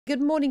Good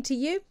morning to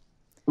you.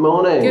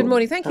 Morning. Good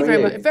morning. Thank How you are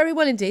very much. you? Very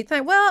well indeed.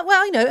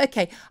 Well,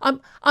 okay.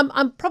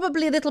 I'm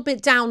probably a little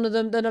bit down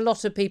than a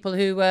lot of people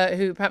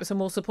who perhaps are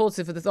more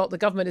supportive of what the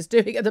government is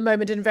doing at the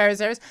moment in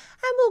various areas,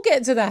 and we'll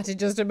get to that in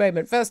just a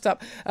moment. First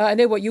up, I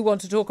know what you want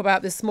to talk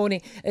about this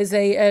morning is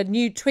a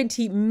new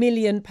 £20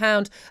 million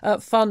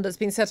fund that's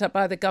been set up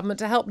by the government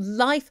to help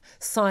life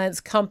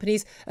science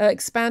companies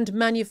expand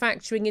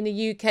manufacturing in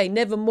the UK.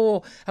 Never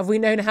more have we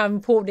known how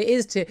important it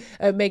is to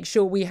make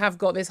sure we have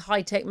got this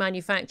high tech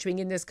manufacturing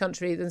in this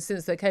country than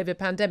since the COVID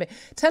pandemic.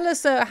 Tell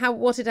us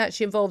what it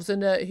actually involves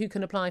and who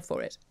can apply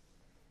for it.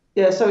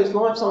 Yeah, so it's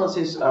life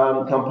sciences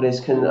companies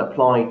can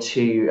apply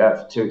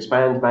to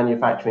expand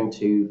manufacturing,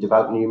 to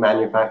develop new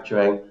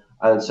manufacturing,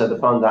 and so the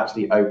fund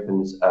actually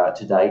opens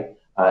today.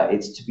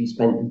 It's to be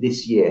spent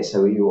this year,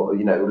 so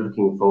we're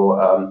looking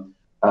for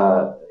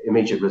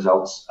immediate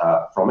results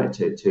from it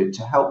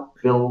to help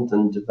build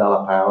and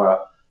develop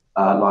our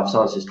life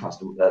sciences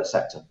customer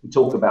sector. We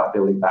talk about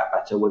building back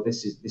better. Well,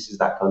 this is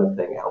that kind of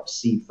thing. It helps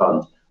seed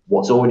fund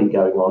what's already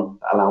going on,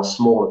 allows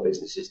smaller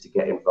businesses to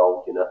get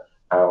involved in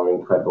our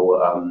incredible,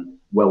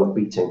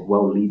 world-beating,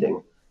 world-leading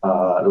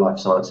life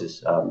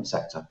sciences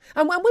sector.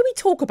 And when we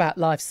talk about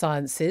life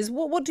sciences,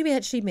 what do we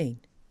actually mean?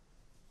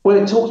 Well,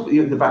 it talks.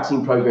 The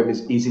vaccine program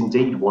is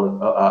indeed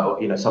one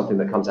of something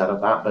that comes out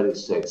of that, but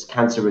it's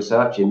cancer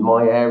research in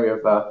my area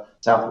of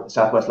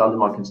southwest London,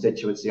 my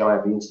constituency. I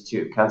have the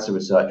Institute of Cancer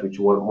Research, which is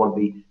one of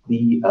the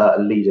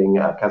leading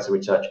cancer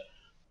research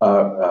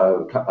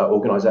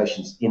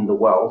organisations in the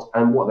world.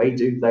 And what they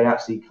do, they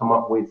actually come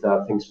up with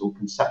things from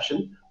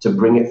conception to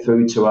bring it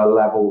through to a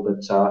level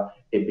that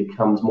it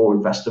becomes more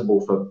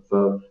investable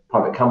for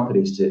private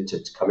companies to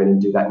come in and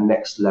do that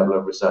next level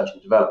of research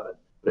and development.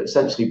 But it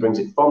essentially brings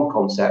it from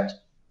concept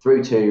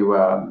through to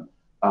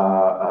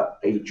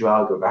a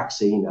drug, a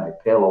vaccine, a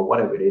pill, or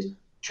whatever it is,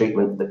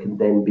 treatment that can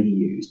then be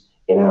used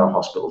in our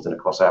hospitals and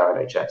across our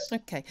NHS.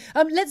 Okay.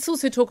 Let's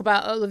also talk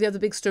about all of the other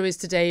big stories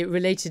today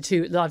related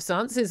to life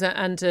sciences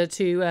and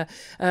to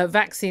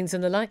vaccines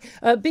and the like.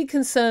 Big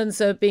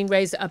concerns are being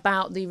raised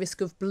about the risk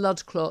of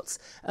blood clots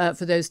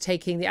for those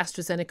taking the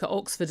AstraZeneca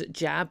Oxford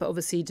jab,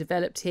 obviously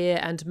developed here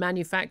and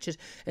manufactured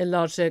in a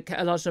large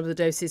number of the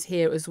doses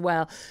here as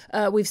well.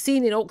 We've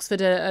seen in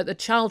Oxford the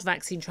child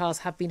vaccine trials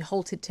have been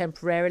halted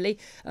temporarily.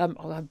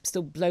 I'm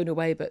still blown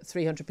away, but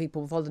 300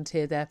 people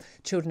volunteered their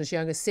children as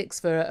young as 6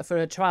 for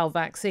a trial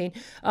vaccine.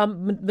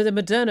 The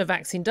Moderna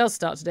vaccine does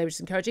start today, which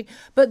is encouraging.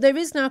 But there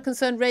is now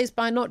concern raised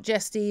by not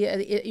just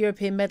the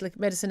European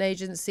Medicine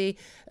Agency,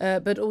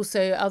 but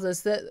also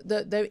others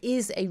that there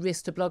is a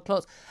risk to blood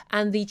clots,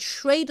 and the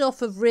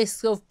trade-off of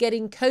risk of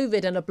getting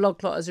COVID and a blood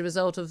clot as a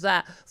result of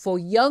that for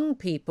young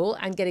people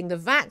and getting the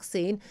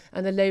vaccine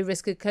and the low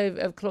risk of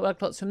COVID, of blood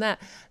clots from that.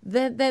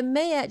 There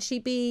may actually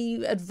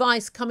be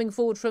advice coming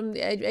forward from the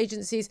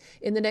agencies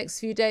in the next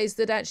few days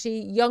that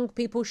actually young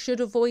people should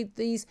avoid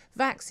these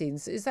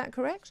vaccines. Is that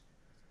correct?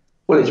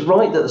 Well, it's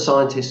right that the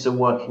scientists are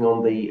working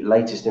on the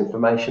latest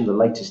information, the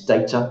latest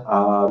data.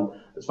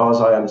 As far as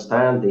I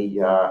understand, the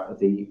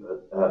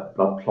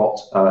blood clot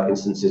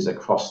instances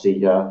across the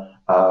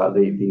entire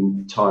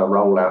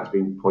rollout has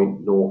been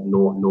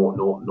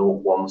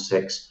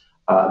 0.0000016,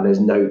 and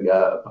there's no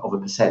of a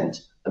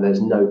percent, and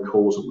there's no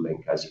causal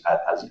link as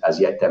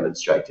yet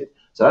demonstrated.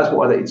 So that's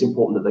why it's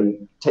important that they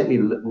take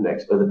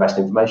the best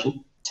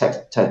information,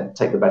 take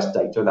the best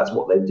data, and that's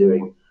what they're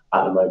doing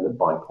at the moment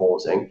by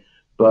pausing.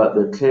 But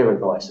the clear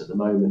advice at the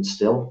moment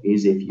still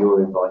is if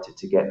you're invited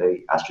to get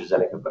the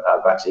AstraZeneca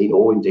vaccine,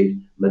 or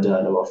indeed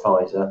Moderna or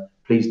Pfizer,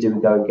 please do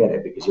go and get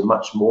it, because you're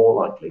much more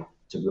likely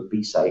to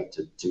be safe,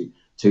 to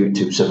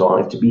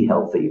survive, to be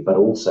healthy, but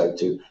also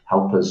to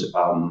help us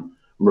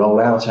roll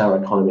out our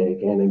economy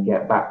again and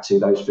get back to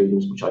those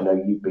freedoms which I know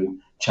you've been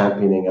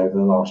championing over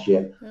the last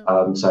year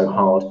so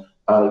hard.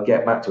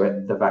 Get back to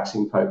it. The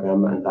vaccine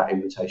program and that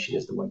invitation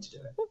is the way to do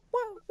it.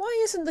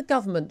 Why isn't the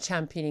government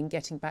championing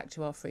getting back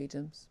to our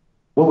freedoms?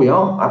 Well, we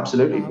are,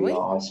 absolutely. Are We we?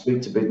 are.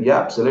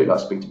 Absolutely. I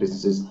speak to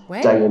businesses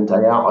Where? day in, day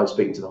out. I was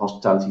speaking to the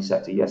hospitality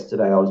sector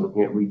yesterday. I was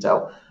looking at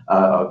retail,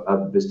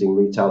 visiting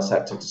retail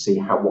sector to see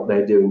what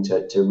they're doing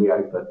to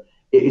reopen.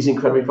 It is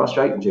incredibly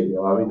frustrating,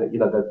 Julia. I mean,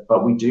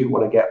 but we do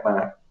want to get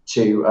back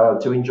to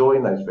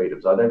enjoying those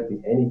freedoms. I don't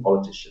think any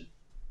politician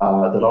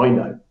that I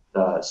know,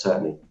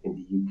 certainly in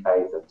the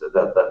UK,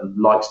 that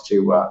likes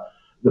to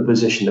the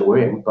position that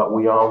we're in. But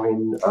we are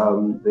in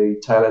the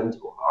tail end,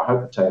 I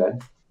hope the tail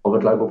end, of a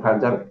global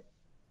pandemic.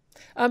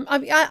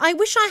 I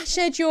wish I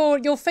shared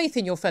your faith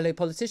in your fellow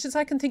politicians.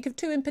 I can think of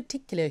two in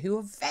particular who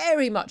are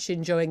very much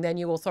enjoying their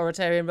new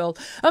authoritarian role.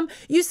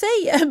 You say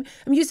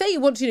you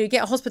want to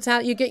get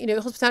hospitality,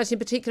 hospitality in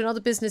particular and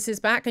other businesses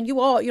back, and you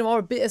are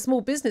a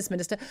small business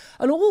minister.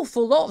 An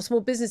awful lot of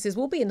small businesses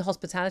will be in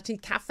hospitality,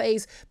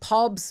 cafes,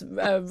 pubs,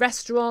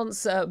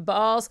 restaurants,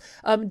 bars,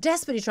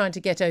 desperately trying to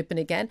get open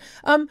again.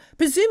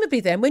 Presumably,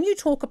 then, when you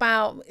talk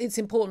about it's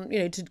important,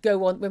 to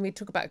go on when we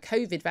talk about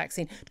COVID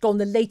vaccine, to go on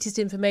the latest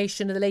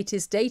information and the latest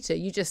latest data.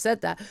 You just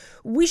said that.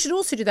 We should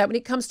also do that when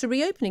it comes to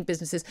reopening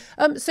businesses.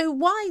 So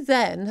why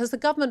then has the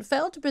government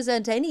failed to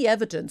present any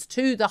evidence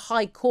to the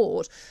High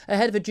Court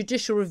ahead of a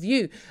judicial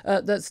review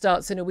that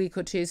starts in a week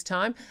or two's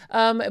time,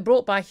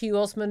 brought by Hugh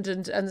Osmond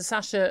and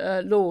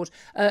Sacha Lord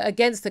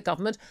against the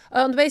government,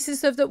 on the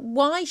basis of that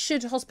why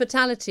should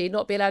hospitality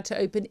not be allowed to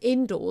open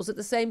indoors at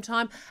the same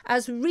time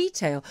as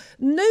retail?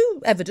 No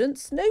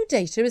evidence, no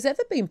data has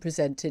ever been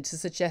presented to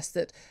suggest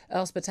that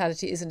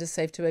hospitality isn't as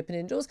safe to open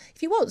indoors.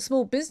 If you want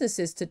small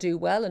businesses to do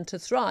well and to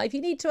thrive,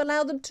 you need to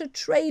allow them to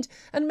trade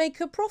and make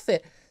a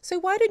profit. So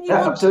why don't you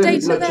want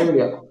data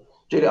there?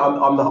 Julia,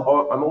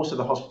 I'm also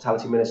the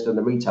hospitality minister and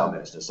the retail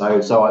minister, so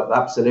I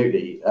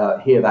absolutely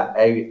hear that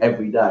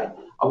every day.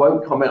 I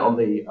won't comment on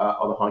the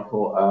High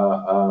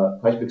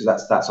Court case because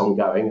that's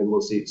ongoing, and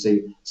we'll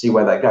see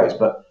where that goes.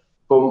 But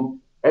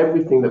from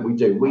everything that we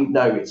do, we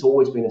know it's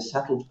always been a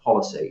settled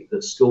policy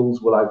that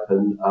schools will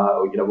open,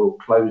 will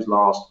close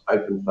last,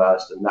 open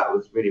first, and that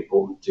was really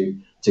important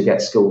to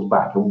get schools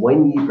back. And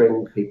when you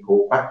bring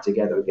people back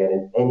together again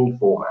in any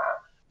format,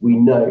 we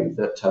know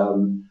that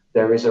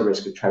there is a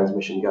risk of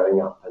transmission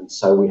going up, and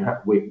so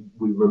we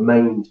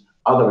remained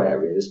other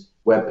areas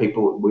where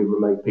we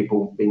remain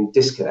people being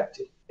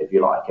disconnected, if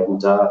you like,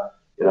 and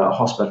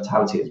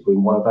hospitality has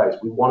been one of those.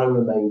 We want to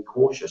remain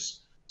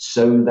cautious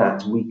so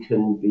that we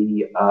can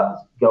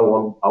go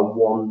on a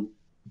one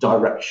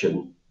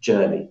direction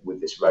journey with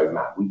this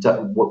roadmap.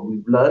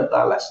 We've learned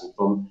our lesson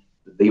from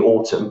the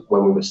autumn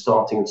when we were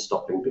starting and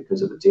stopping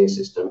because of the tier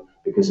system,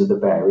 because of the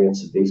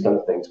variants of these kind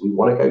of things. We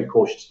want to go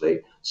cautiously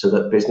so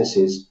that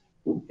businesses,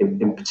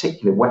 in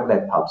particular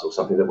wet-led pubs or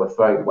something that we're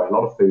throwing away a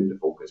lot of food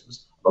before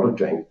Christmas, a lot of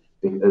drink,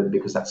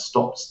 because that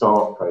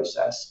stop-start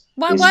process.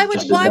 Why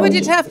would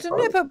it have to?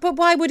 No, but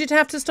why would it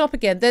have to stop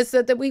again? There's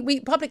we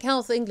Public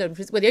Health England.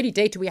 Well, the only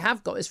data we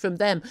have got is from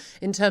them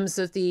in terms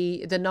of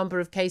the number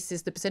of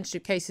cases, the percentage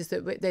of cases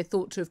that they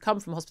thought to have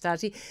come from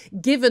hospitality.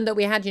 Given that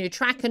we had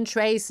track and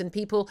trace and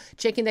people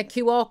checking their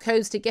QR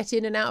codes to get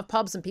in and out of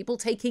pubs and people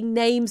taking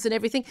names and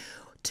everything.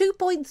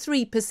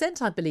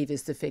 2.3%, I believe,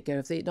 is the figure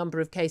of the number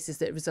of cases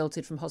that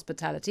resulted from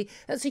hospitality.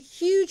 That's a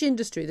huge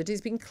industry that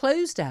has been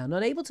closed down,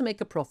 unable to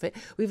make a profit.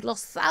 We've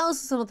lost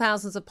thousands and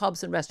thousands of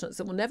pubs and restaurants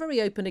that will never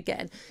reopen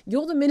again.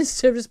 You're the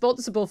minister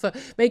responsible for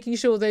making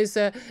sure those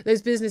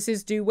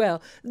businesses do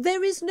well.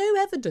 There is no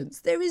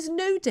evidence, there is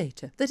no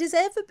data that has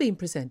ever been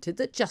presented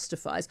that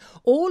justifies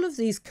all of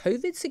these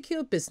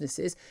COVID-secure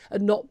businesses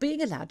not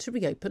being allowed to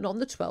reopen on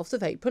the 12th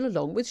of April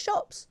along with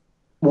shops.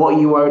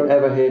 What you won't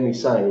ever hear me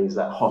say is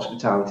that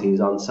hospitality is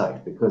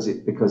unsafe because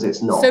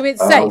it's not. So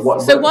it's safe.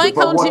 Why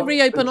can't it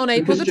reopen on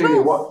April the 12th?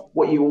 Julia,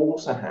 what you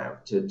also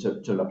have to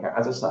look at,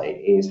 as I say,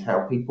 is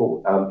how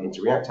people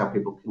interact, how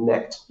people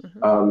connect.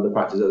 The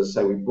fact is, as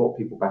I say, we've brought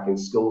people back in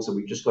school, so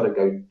we've just got to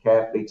go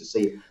carefully to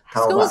see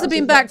how schools have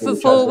been back for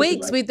 4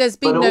 weeks. There's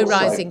been no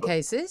rise in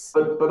cases.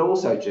 But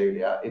also,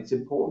 Julia, it's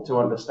important to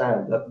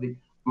understand that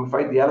I'm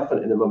afraid the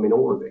elephant in the room in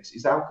all of this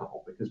is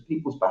alcohol, because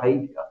people's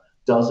behaviour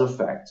does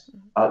affect,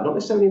 not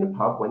necessarily in a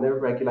pub when they're a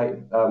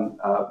regulated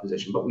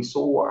position, but we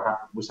saw what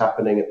was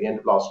happening at the end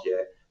of last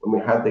year when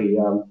we had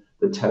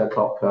the 10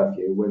 o'clock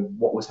curfew,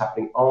 what was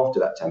happening after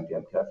that 10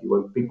 p.m. curfew,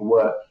 when people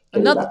were...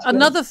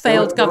 Another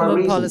failed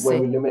government policy.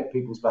 When we limit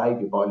people's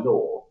behaviour by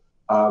law,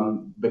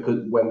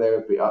 because when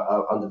they're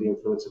under the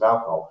influence of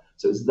alcohol.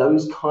 So it's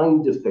those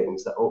kind of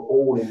things that are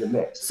all in the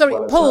mix. Sorry,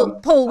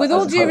 Paul, with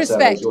all due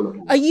respect,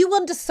 are you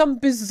under some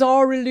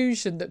bizarre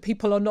illusion that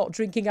people are not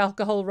drinking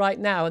alcohol right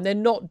now and they're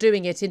not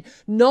doing it in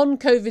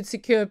non-COVID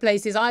secure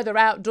places, either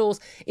outdoors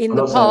in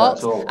the park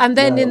and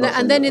then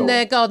in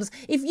their gardens?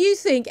 If you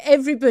think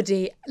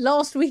everybody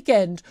last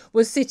weekend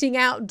was sitting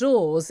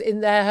outdoors in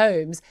their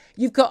homes,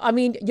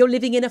 you're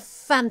living in a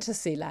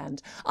fantasy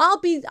land. I'd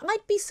be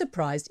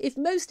surprised if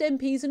most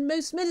MPs and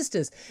most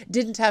ministers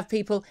didn't have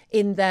people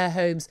in their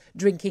homes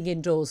drinking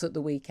indoors at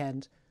the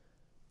weekend.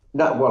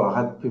 No, well,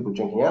 I had people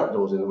drinking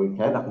outdoors in the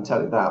weekend, I can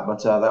tell you that,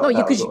 but not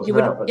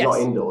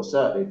indoors,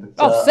 certainly.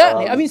 But,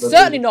 certainly.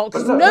 Certainly not,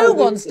 because no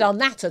one's done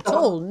that at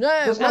all.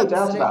 No, there's no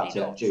doubt about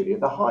it, Julia.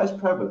 The highest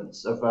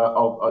prevalence of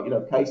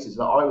cases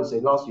that I was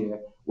seeing last year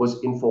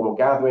was informal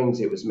gatherings.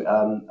 It was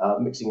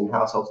mixing in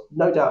households.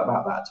 No doubt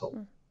about that at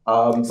all.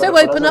 So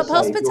open up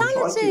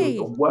hospitality.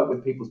 Work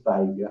with people's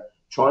behaviour,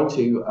 trying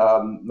to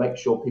make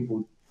sure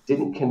people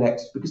didn't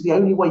connect, because the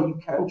only way you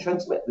can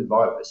transmit the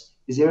virus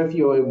is if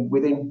you're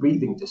within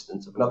breathing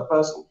distance of another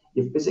person.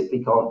 You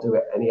physically can't do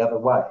it any other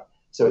way.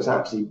 So it's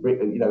actually,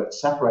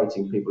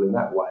 separating people in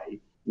that way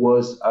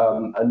was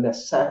a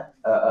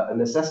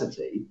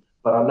necessity.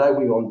 But I know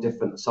we're on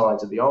different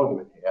sides of the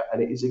argument here,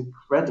 and it is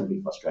incredibly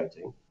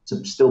frustrating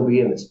to still be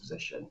in this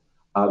position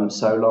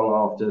so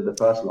long after the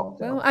first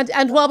lockdown. Well,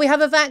 and while we have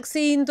a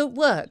vaccine that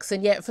works,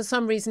 and yet for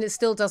some reason it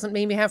still doesn't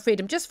mean we have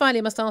freedom. Just finally,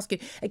 I must ask you,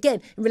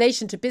 again, in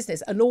relation to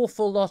business, an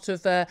awful lot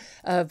of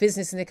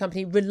business in the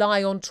company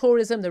rely on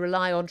tourism, they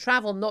rely on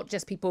travel, not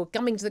just people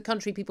coming to the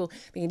country, people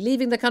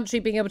leaving the country,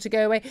 being able to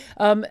go away.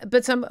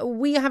 But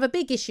we have a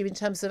big issue in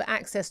terms of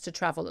access to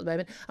travel at the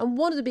moment. And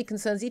one of the big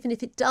concerns, even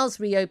if it does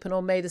reopen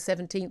on May the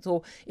 17th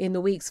or in the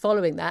weeks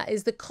following that,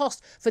 is the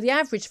cost for the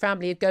average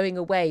family of going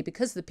away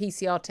because of the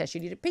PCR test.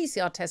 You need a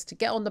PCR test to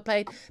get on the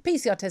plane,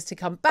 PCR test to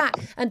come back,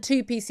 and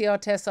 2 PCR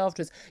tests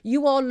afterwards.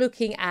 You are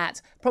looking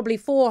at probably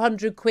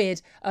 400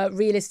 quid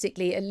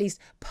realistically, at least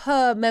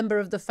per member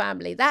of the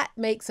family. That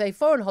makes a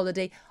foreign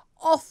holiday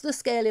off the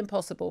scale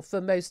impossible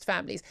for most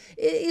families.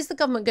 Is the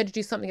government going to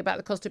do something about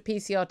the cost of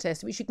PCR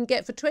tests, which you can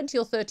get for 20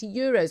 or 30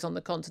 euros on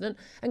the continent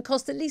and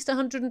cost at least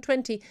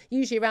 120,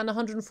 usually around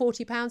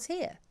 £140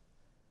 here?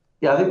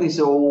 Yeah, I think these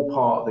are all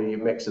part of the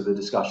mix of the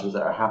discussions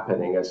that are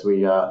happening as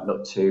we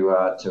look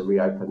to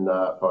reopen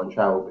foreign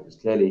travel, because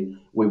clearly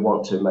we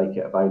want to make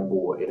it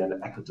available in an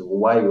equitable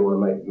way. We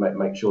want to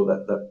make sure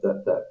that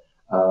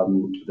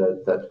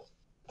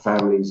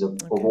families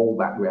of all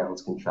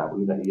backgrounds can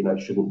travel. It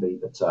shouldn't be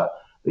that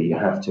you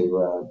have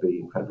to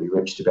be incredibly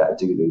rich to be able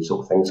to do these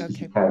sort of things, because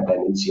you can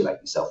then insulate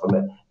yourself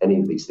from any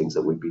of these things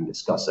that we've been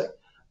discussing.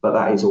 But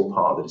that is all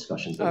part of the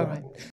discussions that we're having.